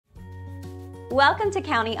Welcome to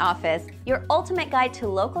County Office, your ultimate guide to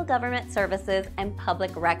local government services and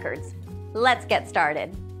public records. Let's get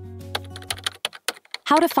started.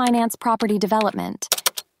 How to finance property development.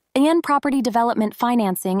 Property development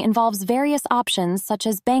financing involves various options such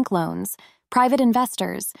as bank loans, private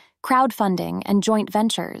investors, crowdfunding, and joint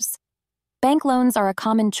ventures. Bank loans are a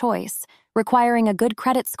common choice, requiring a good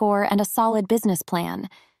credit score and a solid business plan.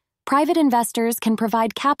 Private investors can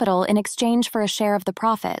provide capital in exchange for a share of the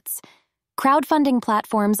profits. Crowdfunding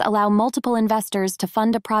platforms allow multiple investors to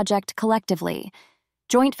fund a project collectively.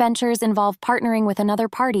 Joint ventures involve partnering with another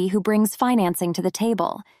party who brings financing to the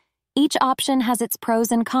table. Each option has its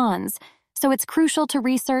pros and cons, so it's crucial to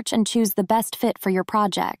research and choose the best fit for your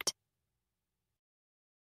project.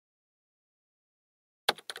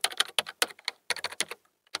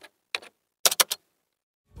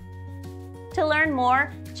 To learn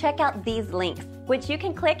more, check out these links, which you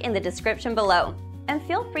can click in the description below. And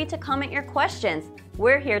feel free to comment your questions.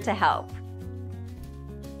 We're here to help.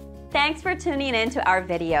 Thanks for tuning in to our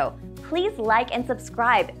video. Please like and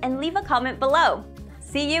subscribe and leave a comment below.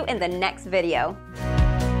 See you in the next video.